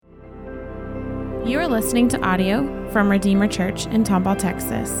You are listening to audio from Redeemer Church in Tomball,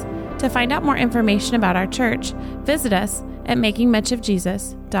 Texas. To find out more information about our church, visit us at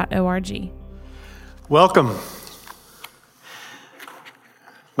makingmuchofjesus.org. Welcome.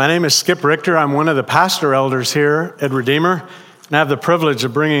 My name is Skip Richter. I'm one of the pastor elders here at Redeemer, and I have the privilege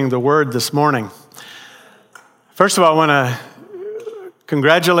of bringing the word this morning. First of all, I want to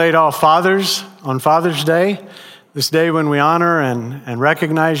congratulate all fathers on Father's Day, this day when we honor and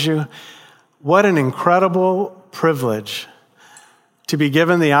recognize you. What an incredible privilege to be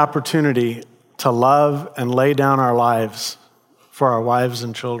given the opportunity to love and lay down our lives for our wives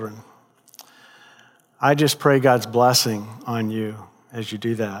and children. I just pray God's blessing on you as you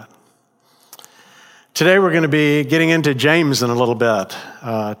do that. Today we're going to be getting into James in a little bit,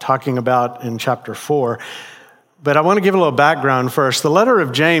 talking about in chapter 4. But I want to give a little background first. The letter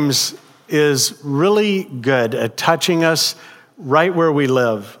of James is really good at touching us right where we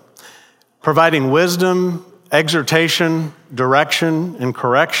live, providing wisdom, exhortation, direction, and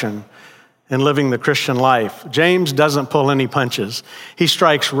correction in living the Christian life. James doesn't pull any punches. He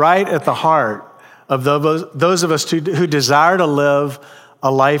strikes right at the heart of those of us who desire to live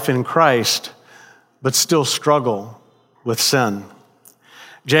a life in Christ, but still struggle with sin.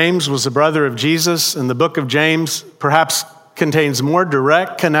 James was the brother of Jesus, and the book of James perhaps contains more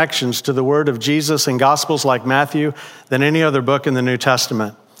direct connections to the word of Jesus in Gospels like Matthew than any other book in the New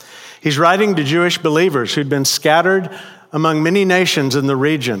Testament. He's writing to Jewish believers who'd been scattered among many nations in the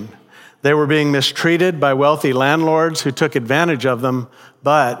region. They were being mistreated by wealthy landlords who took advantage of them,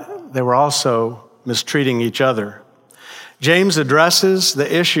 but they were also mistreating each other. James addresses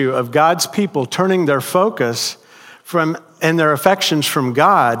the issue of God's people turning their focus and their affections from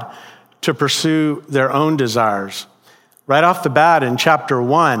God to pursue their own desires. Right off the bat in chapter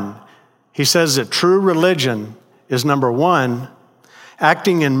 1, he says that true religion is, number one,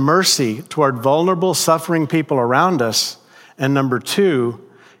 acting in mercy toward vulnerable, suffering people around us, and number two,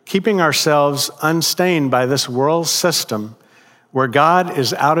 keeping ourselves unstained by this world system where God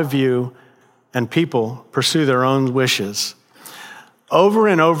is out of view and people pursue their own wishes. Over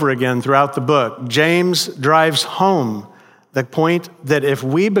and over again throughout the book, James drives home the point that if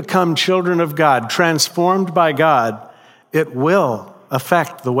we become children of God, transformed by God, it will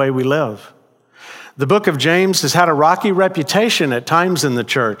affect the way we live. The book of James has had a rocky reputation at times in the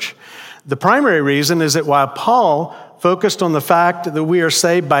church. The primary reason is that while Paul focused on the fact that we are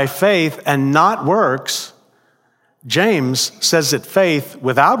saved by faith and not works, James says that faith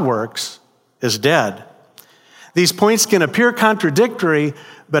without works is dead. These points can appear contradictory,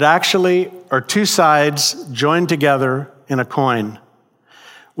 but actually are two sides joined together in a coin.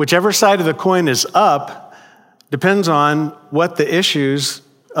 Whichever side of the coin is up depends on what the issues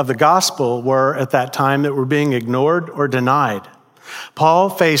of the gospel were at that time that were being ignored or denied. Paul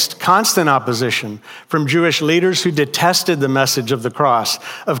faced constant opposition from Jewish leaders who detested the message of the cross,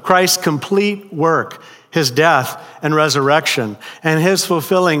 of Christ's complete work, his death and resurrection, and his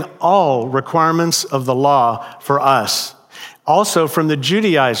fulfilling all requirements of the law for us. Also from the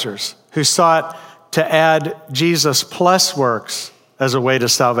Judaizers who sought to add Jesus plus works as a way to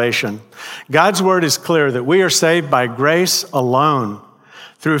salvation. God's word is clear that we are saved by grace alone,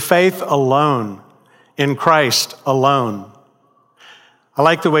 through faith alone, in Christ alone. I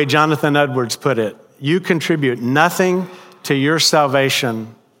like the way Jonathan Edwards put it. You contribute nothing to your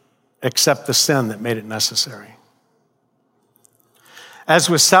salvation except the sin that made it necessary. As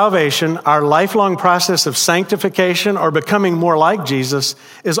with salvation, our lifelong process of sanctification or becoming more like Jesus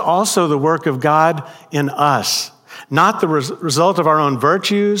is also the work of God in us, not the result of our own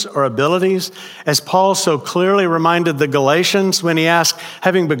virtues or abilities, as Paul so clearly reminded the Galatians when he asked,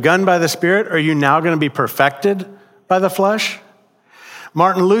 having begun by the Spirit, are you now going to be perfected by the flesh?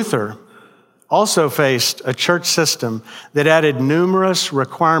 Martin Luther also faced a church system that added numerous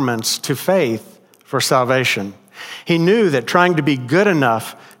requirements to faith for salvation. He knew that trying to be good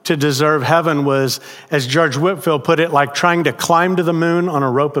enough to deserve heaven was, as George Whitefield put it, like trying to climb to the moon on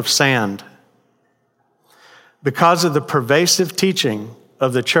a rope of sand. Because of the pervasive teaching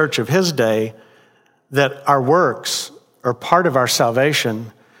of the church of his day that our works are part of our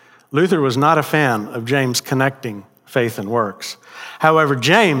salvation, Luther was not a fan of James connecting faith and works. However,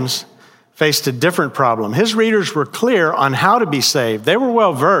 James faced a different problem. His readers were clear on how to be saved. They were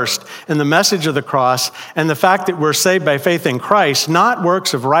well versed in the message of the cross and the fact that we're saved by faith in Christ, not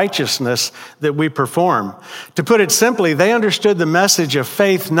works of righteousness that we perform. To put it simply, they understood the message of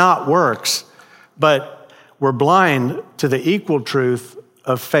faith, not works, but were blind to the equal truth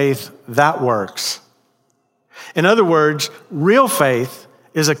of faith that works. In other words, real faith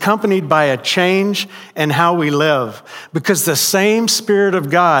is accompanied by a change in how we live, because the same Spirit of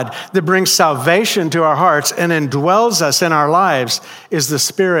God that brings salvation to our hearts and indwells us in our lives is the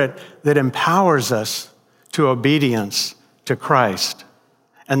Spirit that empowers us to obedience to Christ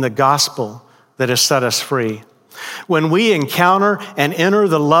and the gospel that has set us free. When we encounter and enter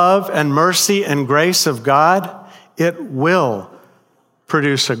the love and mercy and grace of God, it will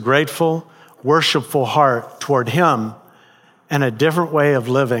produce a grateful, worshipful heart toward Him and a different way of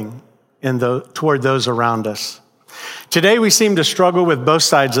living toward those around us. Today, we seem to struggle with both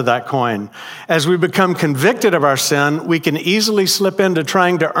sides of that coin. As we become convicted of our sin, we can easily slip into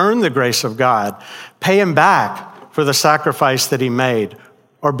trying to earn the grace of God, pay Him back for the sacrifice that He made,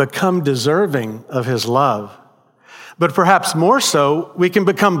 or become deserving of His love. But perhaps more so, we can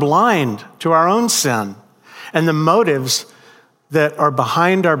become blind to our own sin and the motives that are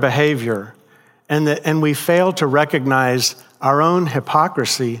behind our behavior, and we fail to recognize our own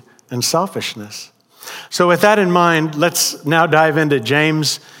hypocrisy and selfishness. So with that in mind, let's now dive into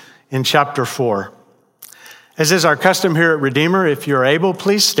James in chapter 4. As is our custom here at Redeemer, if you're able,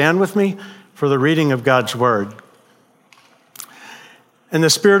 please stand with me for the reading of God's word. And the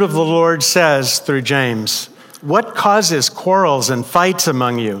Spirit of the Lord says through James, "What causes quarrels and fights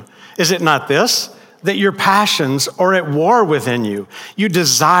among you? Is it not this, that your passions are at war within you? You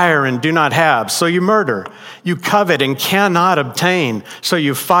desire and do not have, so you murder. You covet and cannot obtain, so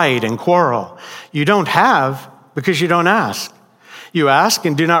you fight and quarrel. You don't have because you don't ask. You ask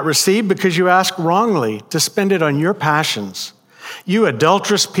and do not receive because you ask wrongly to spend it on your passions. You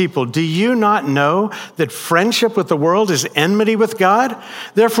adulterous people, do you not know that friendship with the world is enmity with God?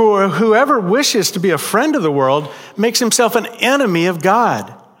 Therefore, whoever wishes to be a friend of the world makes himself an enemy of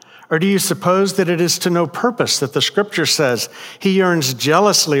God. Or do you suppose that it is to no purpose that the Scripture says He yearns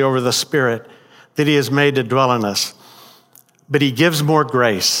jealously over the Spirit that He has made to dwell in us? But He gives more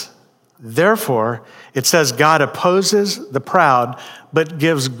grace. Therefore, it says God opposes the proud, but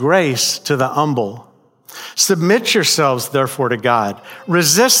gives grace to the humble. Submit yourselves, therefore, to God.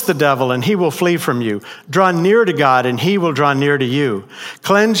 Resist the devil, and he will flee from you. Draw near to God, and He will draw near to you.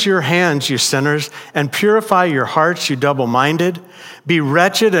 Cleanse your hands, you sinners, and purify your hearts, you double-minded. Be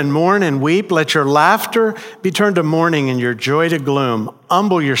wretched and mourn and weep. Let your laughter be turned to mourning and your joy to gloom.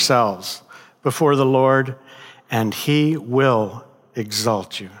 Humble yourselves before the Lord, and He will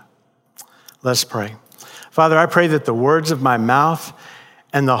exalt you." Let's pray. Father, I pray that the words of my mouth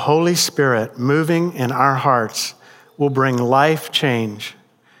and the Holy Spirit moving in our hearts will bring life change,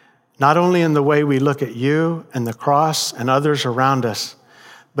 not only in the way we look at you and the cross and others around us,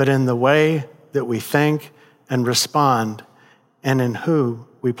 but in the way that we think and respond and in who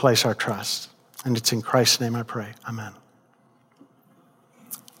we place our trust. And it's in Christ's name I pray. Amen.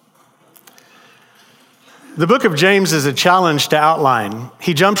 The book of James is a challenge to outline.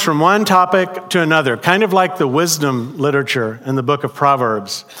 He jumps from one topic to another, kind of like the wisdom literature in the book of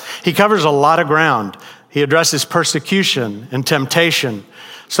Proverbs. He covers a lot of ground. He addresses persecution and temptation,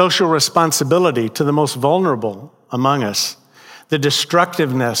 social responsibility to the most vulnerable among us, the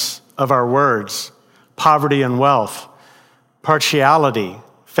destructiveness of our words, poverty and wealth, partiality,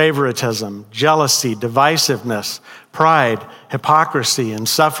 favoritism, jealousy, divisiveness, pride, hypocrisy, and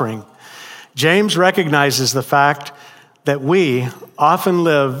suffering. James recognizes the fact that we often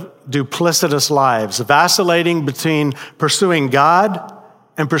live duplicitous lives, vacillating between pursuing God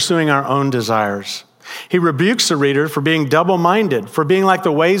and pursuing our own desires. He rebukes the reader for being double-minded, for being like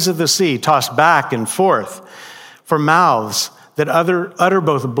the waves of the sea, tossed back and forth, for mouths that utter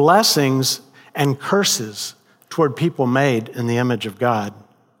both blessings and curses toward people made in the image of God.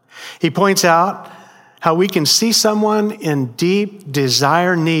 He points out how we can see someone in deep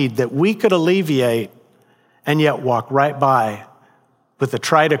desire need that we could alleviate and yet walk right by with the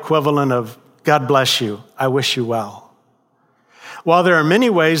trite equivalent of, "God bless you, I wish you well." While there are many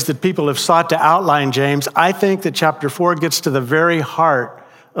ways that people have sought to outline James, I think that chapter 4 gets to the very heart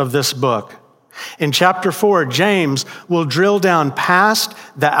of this book. In chapter 4, James will drill down past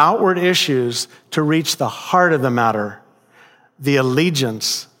the outward issues to reach the heart of the matter, the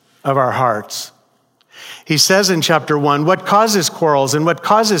allegiance of our hearts. He says in chapter 1, "What causes quarrels and what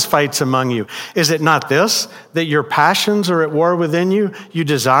causes fights among you? Is it not this, that your passions are at war within you? You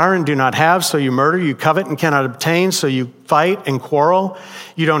desire and do not have, so you murder. You covet and cannot obtain, so you fight and quarrel.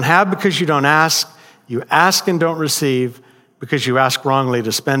 You don't have because you don't ask. You ask and don't receive because you ask wrongly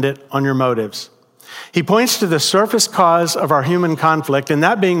to spend it on your motives." He points to the surface cause of our human conflict, and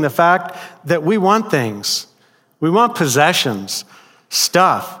that being the fact that we want things. We want possessions,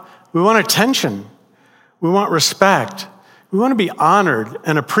 stuff. We want attention. We want respect. We want to be honored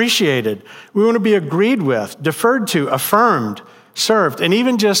and appreciated. We want to be agreed with, deferred to, affirmed, served, and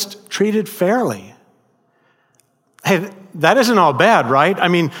even just treated fairly. Hey, that isn't all bad, right? I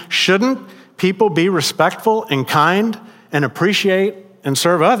mean, shouldn't people be respectful and kind and appreciate and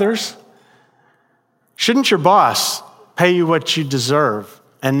serve others? Shouldn't your boss pay you what you deserve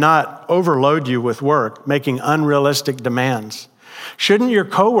and not overload you with work, making unrealistic demands? Shouldn't your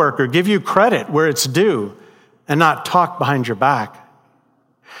coworker give you credit where it's due and not talk behind your back?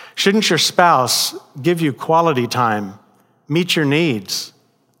 Shouldn't your spouse give you quality time, meet your needs,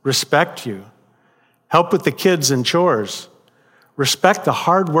 respect you, help with the kids and chores, respect the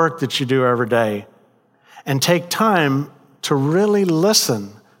hard work that you do every day, and take time to really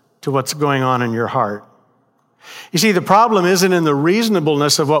listen to what's going on in your heart? You see, the problem isn't in the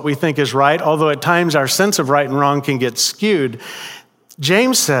reasonableness of what we think is right, although at times our sense of right and wrong can get skewed.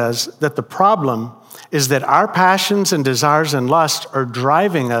 James says that the problem is that our passions and desires and lust are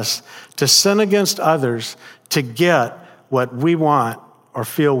driving us to sin against others to get what we want or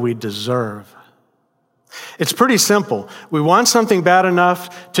feel we deserve. It's pretty simple. We want something bad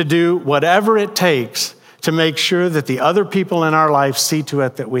enough to do whatever it takes to make sure that the other people in our life see to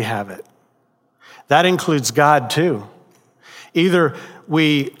it that we have it. That includes God too. Either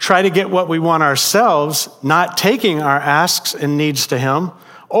we try to get what we want ourselves, not taking our asks and needs to Him,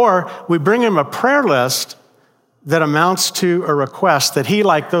 or we bring Him a prayer list that amounts to a request that He,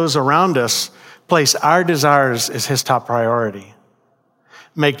 like those around us, place our desires as His top priority.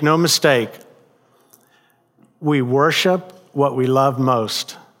 Make no mistake, we worship what we love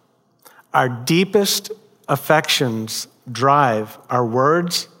most. Our deepest affections drive our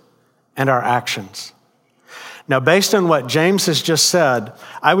words and our actions. Now, based on what James has just said,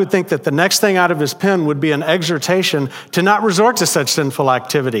 I would think that the next thing out of his pen would be an exhortation to not resort to such sinful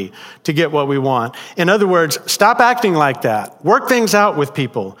activity to get what we want. In other words, stop acting like that. Work things out with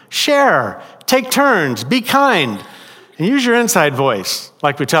people. Share. Take turns. Be kind. And use your inside voice,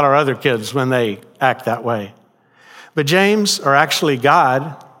 like we tell our other kids when they act that way. But James, or actually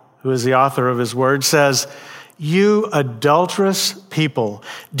God, who is the author of his word, says, "You adulterous people,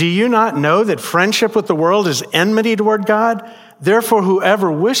 do you not know that friendship with the world is enmity toward God? Therefore, whoever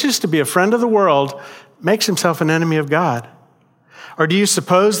wishes to be a friend of the world makes himself an enemy of God. Or do you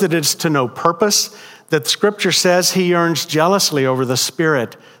suppose that it's to no purpose that Scripture says He yearns jealously over the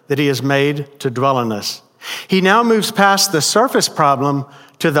Spirit that He has made to dwell in us?" He now moves past the surface problem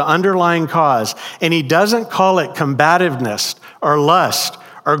to the underlying cause, and he doesn't call it combativeness or lust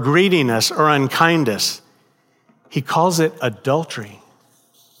or greediness or unkindness. He calls it adultery.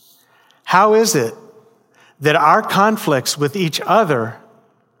 How is it that our conflicts with each other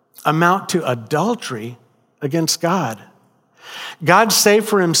amount to adultery against God? God saved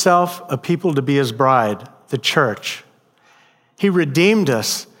for Himself a people to be His bride, the church. He redeemed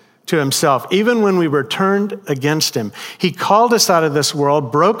us to Himself, even when we were turned against Him. He called us out of this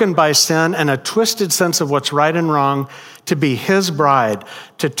world, broken by sin and a twisted sense of what's right and wrong, to be His bride,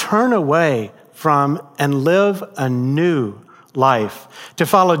 to turn away from and live a new life, to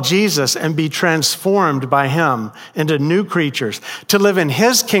follow Jesus and be transformed by Him into new creatures, to live in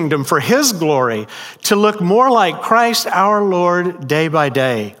His kingdom for His glory, to look more like Christ our Lord day by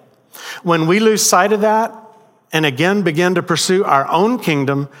day. When we lose sight of that and again begin to pursue our own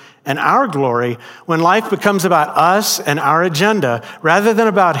kingdom and our glory, when life becomes about us and our agenda rather than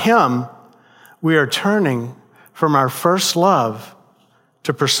about Him, we are turning from our first love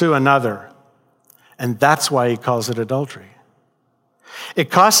to pursue another. And that's why He calls it adultery. It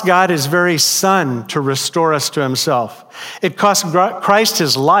cost God His very Son to restore us to Himself. It cost Christ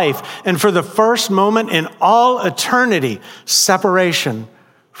His life, and for the first moment in all eternity, separation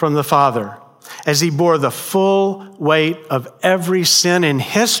from the Father, as He bore the full weight of every sin in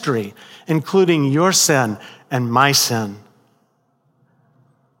history, including your sin and my sin.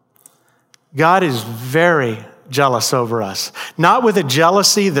 God is very jealous over us, not with a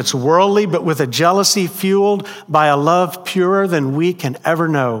jealousy that's worldly, but with a jealousy fueled by a love purer than we can ever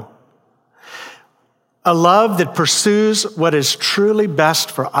know. A love that pursues what is truly best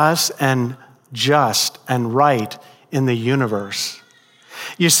for us and just and right in the universe.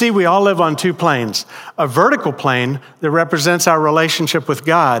 You see, we all live on two planes, a vertical plane that represents our relationship with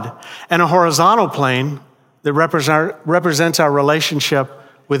God, and a horizontal plane that represents our relationship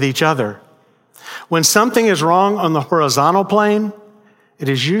with each other. When something is wrong on the horizontal plane, it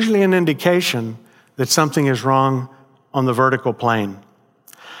is usually an indication that something is wrong on the vertical plane.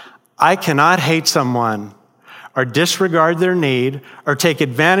 I cannot hate someone or disregard their need or take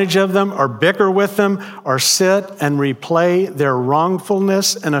advantage of them or bicker with them or sit and replay their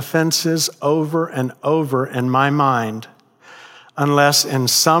wrongfulness and offenses over and over in my mind unless in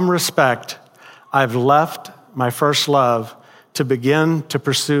some respect I've left my first love to begin to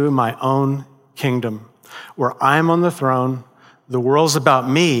pursue my own kingdom, where I'm on the throne, the world's about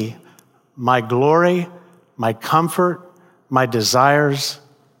me, my glory, my comfort, my desires,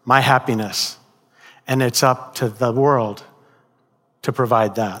 my happiness. And it's up to the world to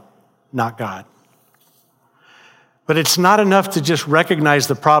provide that, not God. But it's not enough to just recognize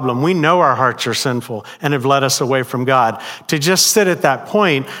the problem. We know our hearts are sinful and have led us away from God. To just sit at that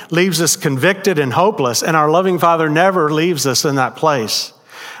point leaves us convicted and hopeless, and our loving Father never leaves us in that place.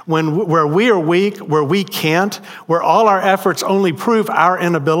 Where we are weak, where we can't, where all our efforts only prove our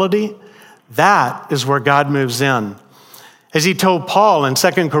inability, that is where God moves in. As he told Paul in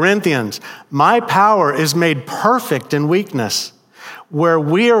 2 Corinthians, my power is made perfect in weakness. Where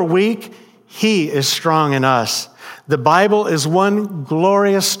we are weak, he is strong in us. The Bible is one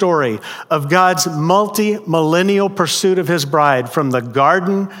glorious story of God's multi-millennial pursuit of his bride from the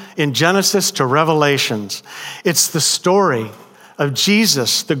garden in Genesis to Revelations. It's the story of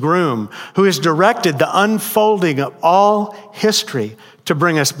Jesus, the groom, who has directed the unfolding of all history to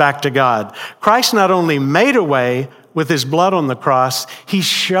bring us back to God. Christ not only made a way with his blood on the cross, he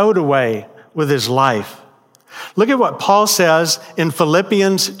showed a way with his life. Look at what Paul says in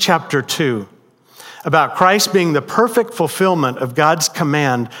Philippians chapter 2. About Christ being the perfect fulfillment of God's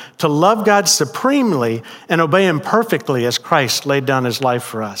command to love God supremely and obey him perfectly as Christ laid down his life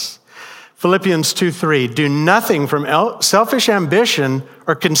for us. Philippians 2:3, do nothing from selfish ambition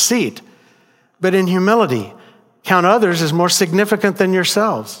or conceit, but in humility count others as more significant than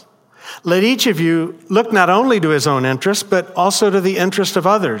yourselves. Let each of you look not only to his own interest, but also to the interest of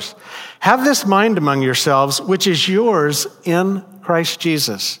others. Have this mind among yourselves, which is yours in Christ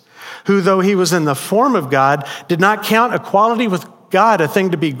Jesus, who, though he was in the form of God, did not count equality with God a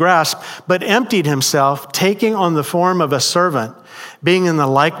thing to be grasped, but emptied himself, taking on the form of a servant, being in the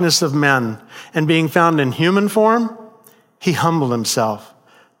likeness of men, and being found in human form, he humbled himself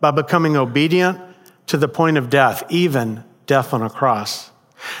by becoming obedient to the point of death, even death on a cross.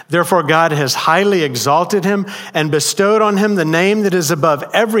 Therefore, God has highly exalted him and bestowed on him the name that is above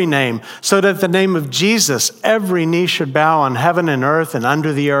every name, so that at the name of Jesus, every knee should bow on heaven and earth and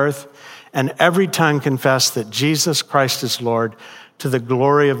under the earth, and every tongue confess that Jesus Christ is Lord, to the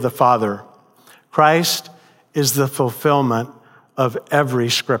glory of the Father. Christ is the fulfillment of every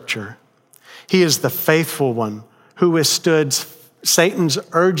scripture. He is the faithful one who withstood Satan's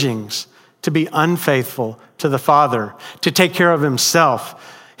urgings to be unfaithful to the Father, to take care of himself,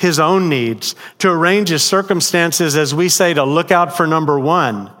 his own needs, to arrange his circumstances, as we say, to look out for number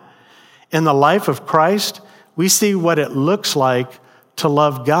one. In the life of Christ, we see what it looks like to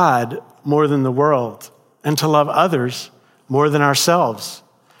love God more than the world and to love others more than ourselves.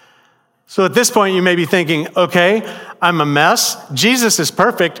 So at this point, you may be thinking, okay, I'm a mess. Jesus is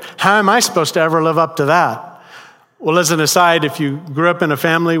perfect. How am I supposed to ever live up to that? Well, as an aside, if you grew up in a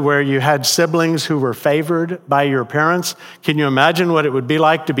family where you had siblings who were favored by your parents, can you imagine what it would be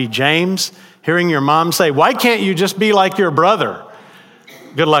like to be James, hearing your mom say, why can't you just be like your brother?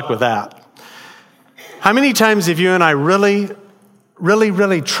 Good luck with that. How many times have you and I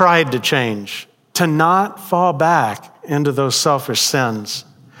really tried to change, to not fall back into those selfish sins?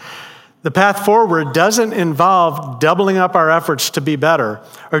 The path forward doesn't involve doubling up our efforts to be better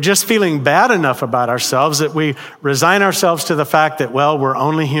or just feeling bad enough about ourselves that we resign ourselves to the fact that, well, we're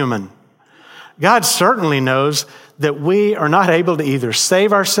only human. God certainly knows that we are not able to either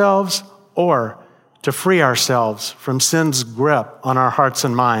save ourselves or to free ourselves from sin's grip on our hearts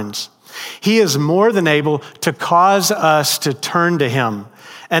and minds. He is more than able to cause us to turn to him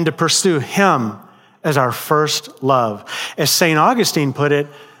and to pursue him as our first love. As St. Augustine put it,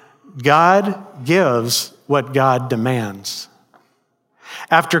 God gives what God demands.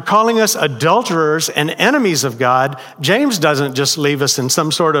 After calling us adulterers and enemies of God, James doesn't just leave us in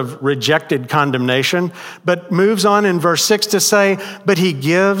some sort of rejected condemnation, but moves on in verse 6 to say, but he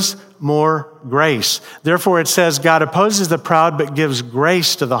gives more grace. Therefore it says, God opposes the proud, but gives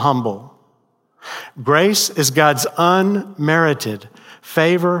grace to the humble. Grace is God's unmerited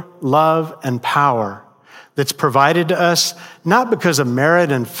favor, love, and power that's provided to us, not because of merit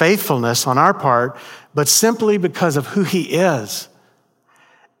and faithfulness on our part, but simply because of who he is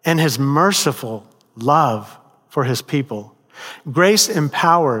and his merciful love for his people. Grace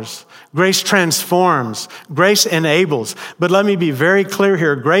empowers, grace transforms, grace enables. But let me be very clear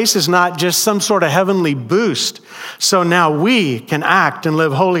here. Grace is not just some sort of heavenly boost, so now we can act and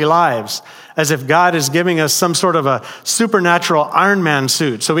live holy lives as if God is giving us some sort of a supernatural Iron Man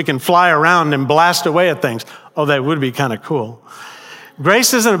suit so we can fly around and blast away at things. Oh, that would be kind of cool.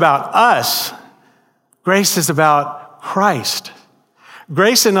 Grace isn't about us. Grace is about Christ.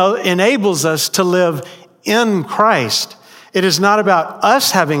 Grace enables us to live in Christ. It is not about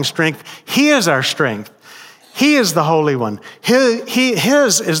us having strength. He is our strength. He is the Holy One.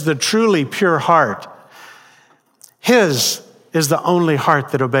 His is the truly pure heart. His is the only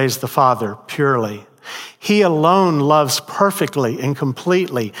heart that obeys the Father purely. He alone loves perfectly and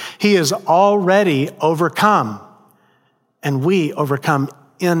completely. He is already overcome, and we overcome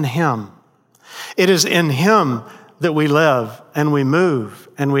in him. It is in him that we live and we move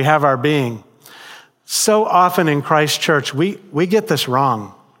and we have our being. So often in Christ Church, we get this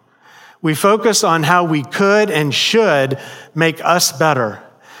wrong. We focus on how we could and should make us better,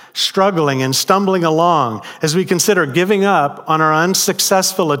 struggling and stumbling along as we consider giving up on our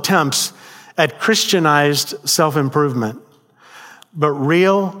unsuccessful attempts at Christianized self-improvement. But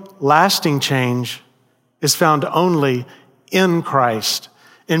real, lasting change is found only in Christ,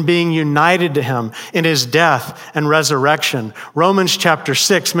 in being united to him, in his death and resurrection. Romans chapter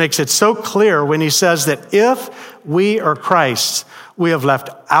 6 makes it so clear when he says that if we are Christ's, we have left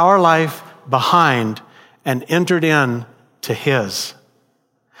our life behind and entered in to his.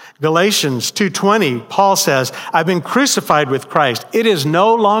 Galatians 2:20, Paul says, I've been crucified with Christ. It is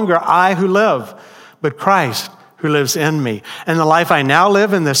no longer I who live, but Christ who lives in me. And the life I now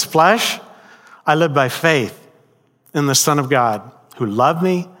live in this flesh, I live by faith in the Son of God, who loved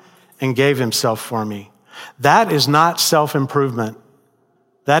me and gave himself for me. That is not self-improvement.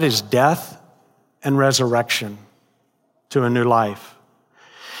 That is death and resurrection to a new life.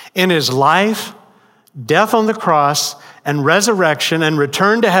 In his life, death on the cross, and resurrection and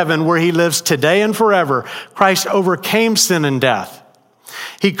return to heaven where he lives today and forever, Christ overcame sin and death.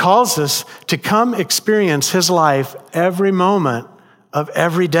 He calls us to come experience his life every moment of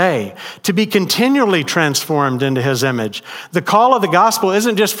every day, to be continually transformed into his image. The call of the gospel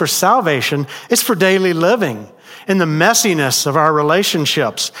isn't just for salvation, it's for daily living, in the messiness of our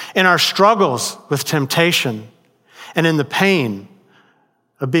relationships, in our struggles with temptation, and in the pain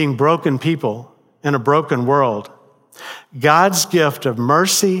of being broken people in a broken world. God's gift of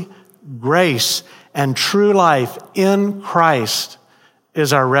mercy, grace, and true life in Christ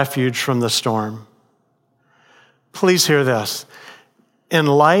is our refuge from the storm. Please hear this. In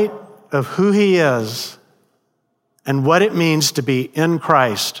light of who he is and what it means to be in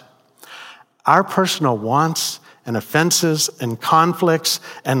Christ, our personal wants and offenses and conflicts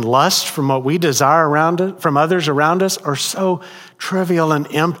and lust from what we desire from others around us are so trivial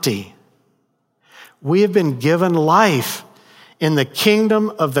and empty. We have been given life in the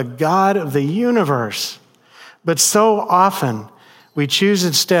kingdom of the God of the universe. But so often, we choose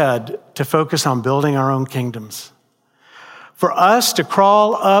instead to focus on building our own kingdoms. For us to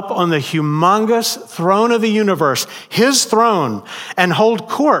crawl up on the humongous throne of the universe, his throne, and hold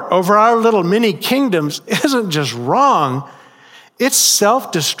court over our little mini kingdoms isn't just wrong, it's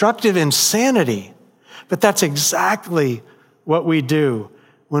self-destructive insanity. But that's exactly what we do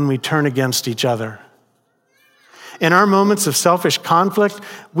when we turn against each other. In our moments of selfish conflict,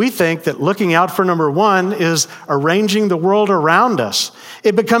 we think that looking out for number one is arranging the world around us.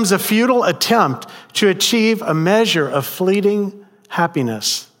 It becomes a futile attempt to achieve a measure of fleeting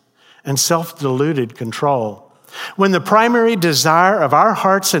happiness and self-deluded control. When the primary desire of our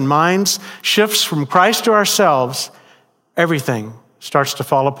hearts and minds shifts from Christ to ourselves, everything starts to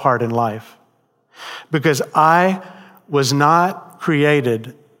fall apart in life. Because I was not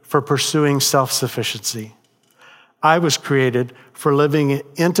created for pursuing self-sufficiency. I was created for living in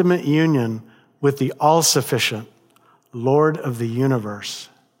intimate union with the all-sufficient Lord of the universe.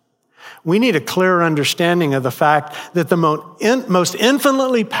 We need a clearer understanding of the fact that the most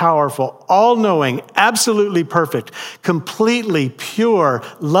infinitely powerful, all-knowing, absolutely perfect, completely pure,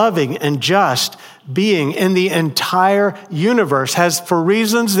 loving, and just being in the entire universe has, for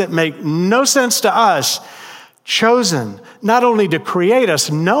reasons that make no sense to us, chosen not only to create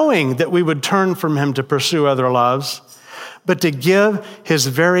us, knowing that we would turn from him to pursue other loves, but to give his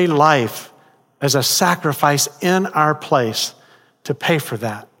very life as a sacrifice in our place to pay for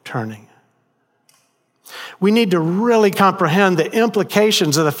that turning. We need to really comprehend the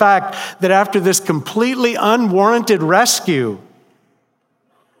implications of the fact that after this completely unwarranted rescue,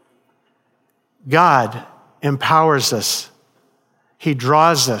 God empowers us. He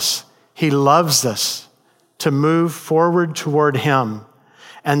draws us. He loves us to move forward toward him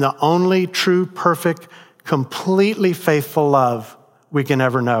and the only true, perfect, completely faithful love we can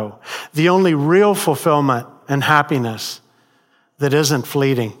ever know. The only real fulfillment and happiness that isn't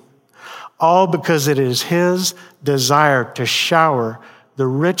fleeting. All because it is his desire to shower the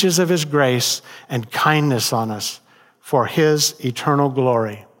riches of his grace and kindness on us for his eternal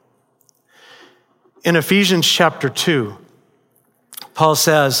glory. In Ephesians chapter 2, Paul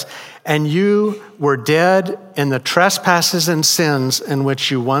says, And you were dead in the trespasses and sins in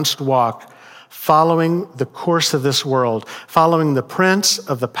which you once walked, following the course of this world, following the prince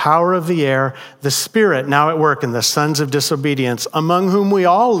of the power of the air, the spirit now at work in the sons of disobedience, among whom we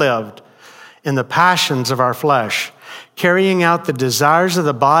all lived in the passions of our flesh, carrying out the desires of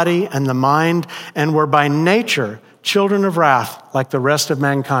the body and the mind, and were by nature children of wrath like the rest of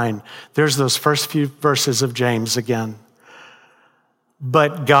mankind. There's those first few verses of James again.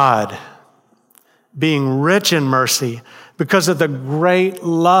 But God, being rich in mercy, because of the great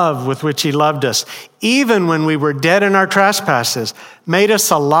love with which he loved us, even when we were dead in our trespasses, made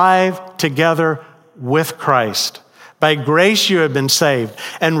us alive together with Christ. By grace you have been saved,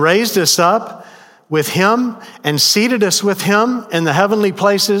 and raised us up with him and seated us with him in the heavenly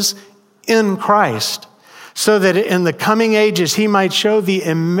places in Christ, so that in the coming ages he might show the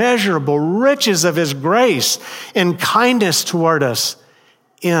immeasurable riches of his grace in kindness toward us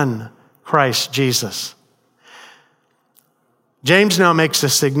in Christ Jesus. James now makes a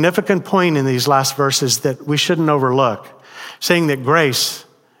significant point in these last verses that we shouldn't overlook, saying that grace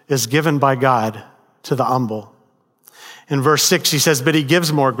is given by God to the humble. In verse 6, he says, but he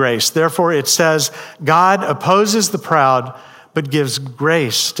gives more grace. Therefore, it says, God opposes the proud, but gives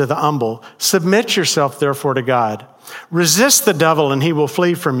grace to the humble. Submit yourself, therefore, to God. Resist the devil, and he will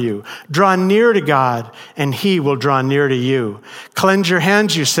flee from you. Draw near to God, and he will draw near to you. Cleanse your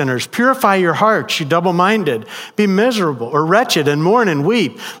hands, you sinners. Purify your hearts, you double-minded. Be miserable or wretched, and mourn and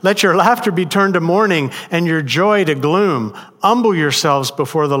weep. Let your laughter be turned to mourning, and your joy to gloom. Humble yourselves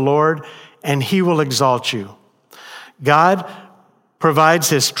before the Lord, and he will exalt you. God provides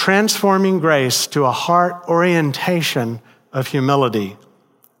his transforming grace to a heart orientation of humility.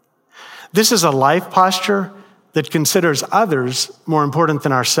 This is a life posture that considers others more important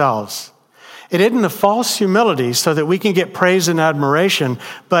than ourselves. It isn't a false humility so that we can get praise and admiration,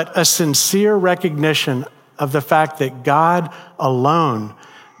 but a sincere recognition of the fact that God alone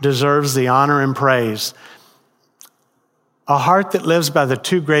deserves the honor and praise. A heart that lives by the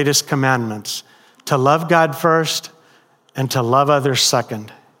two greatest commandments, to love God first and to love others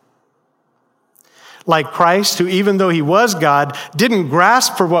second. Like Christ, who even though he was God, didn't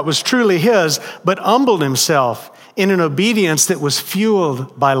grasp for what was truly his, but humbled himself in an obedience that was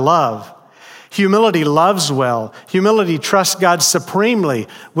fueled by love. Humility loves well. Humility trusts God supremely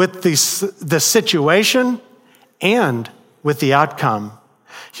with the situation and with the outcome.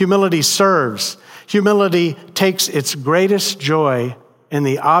 Humility serves. Humility takes its greatest joy in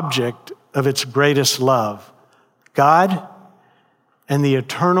the object of its greatest love, God and the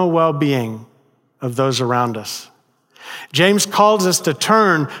eternal well-being of those around us. James calls us to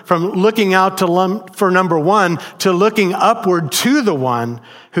turn from looking out for number one to looking upward to the one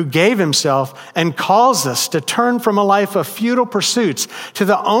who gave himself, and calls us to turn from a life of futile pursuits to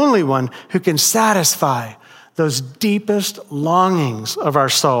the only one who can satisfy those deepest longings of our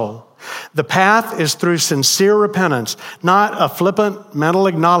soul. The path is through sincere repentance, not a flippant mental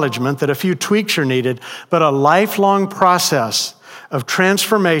acknowledgement that a few tweaks are needed, but a lifelong process of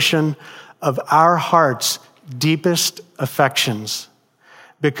transformation of our heart's deepest affections,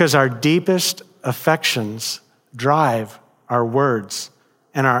 because our deepest affections drive our words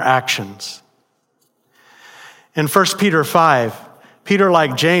and our actions. In 1 Peter 5, Peter,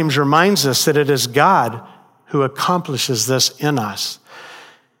 like James, reminds us that it is God who accomplishes this in us.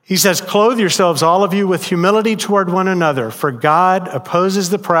 He says, clothe yourselves, all of you, with humility toward one another, for God opposes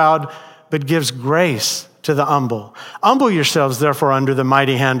the proud, but gives grace to the humble. Humble yourselves, therefore, under the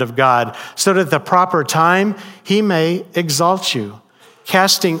mighty hand of God, so that at the proper time he may exalt you,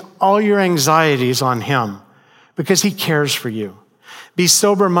 casting all your anxieties on him, because he cares for you. Be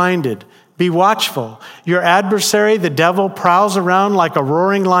sober-minded, be watchful. Your adversary, the devil, prowls around like a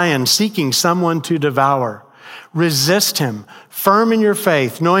roaring lion, seeking someone to devour. Resist him, firm in your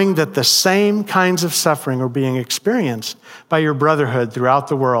faith, knowing that the same kinds of suffering are being experienced by your brotherhood throughout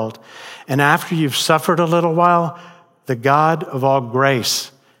the world. And after you've suffered a little while, the God of all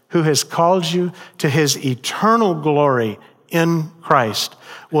grace, who has called you to his eternal glory in Christ,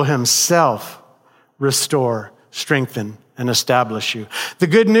 will himself restore, strengthen, and establish you. The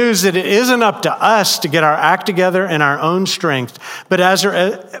good news is that it isn't up to us to get our act together in our own strength, but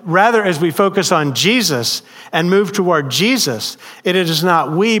rather as we focus on Jesus and move toward Jesus, it is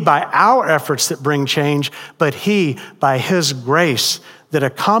not we by our efforts that bring change, but he by his grace that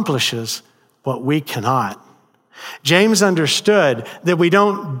accomplishes what we cannot. James understood that we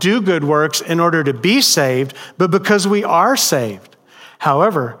don't do good works in order to be saved, but because we are saved.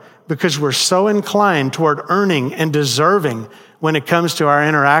 However, because we're so inclined toward earning and deserving when it comes to our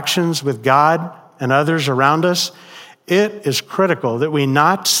interactions with God and others around us, it is critical that we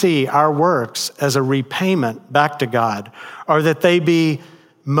not see our works as a repayment back to God, or that they be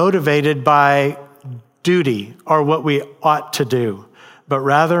motivated by duty or what we ought to do, but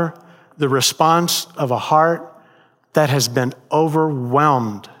rather the response of a heart that has been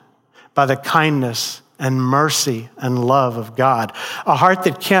overwhelmed by the kindness and mercy and love of God. A heart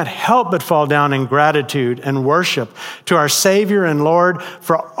that can't help but fall down in gratitude and worship to our Savior and Lord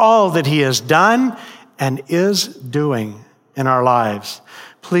for all that He has done and is doing in our lives.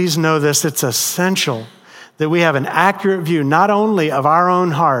 Please know this, it's essential that we have an accurate view not only of our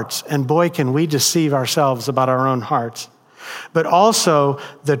own hearts, and boy, can we deceive ourselves about our own hearts, but also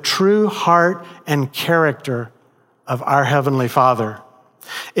the true heart and character of our Heavenly Father.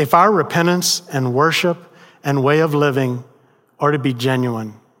 If our repentance and worship and way of living are to be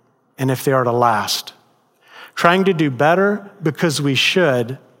genuine, and if they are to last, trying to do better because we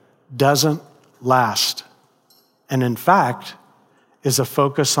should doesn't last, and in fact is a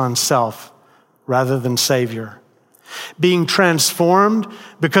focus on self rather than Savior. Being transformed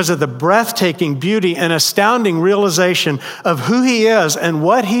because of the breathtaking beauty and astounding realization of who He is and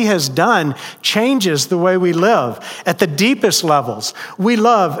what He has done changes the way we live. At the deepest levels, we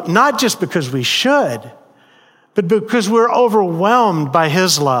love not just because we should, but because we're overwhelmed by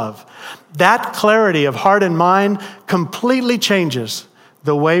His love. That clarity of heart and mind completely changes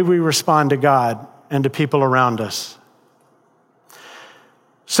the way we respond to God and to people around us.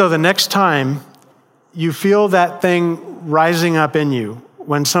 So the next time you feel that thing rising up in you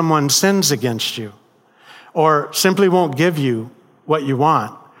when someone sins against you, or simply won't give you what you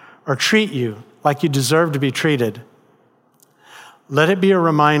want, or treat you like you deserve to be treated, let it be a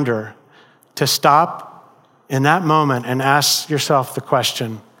reminder to stop in that moment and ask yourself the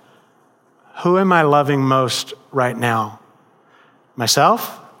question, who am I loving most right now?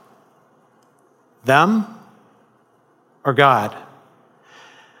 Myself? Them? Or God?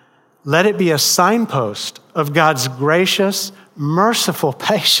 Let it be a signpost of God's gracious, merciful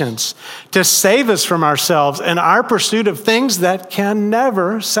patience to save us from ourselves and our pursuit of things that can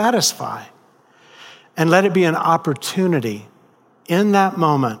never satisfy. And let it be an opportunity in that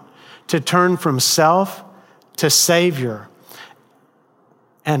moment to turn from self to Savior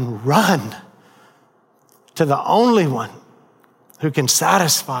and run to the only one who can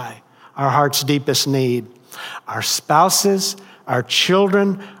satisfy our heart's deepest need. Our spouses, our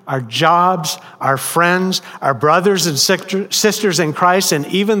children, our jobs, our friends, our brothers and sisters in Christ, and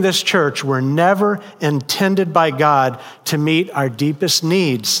even this church were never intended by God to meet our deepest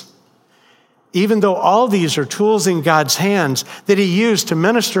needs. Even though all these are tools in God's hands that He used to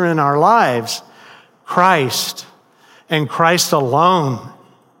minister in our lives, Christ and Christ alone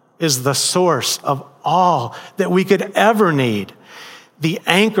is the source of all that we could ever need, the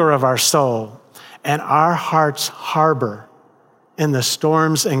anchor of our soul and our heart's harbor in the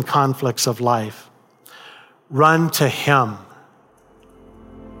storms and conflicts of life. Run to Him.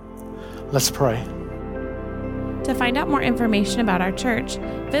 Let's pray. To find out more information about our church,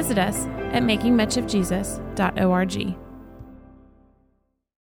 visit us at makingmuchofjesus.org.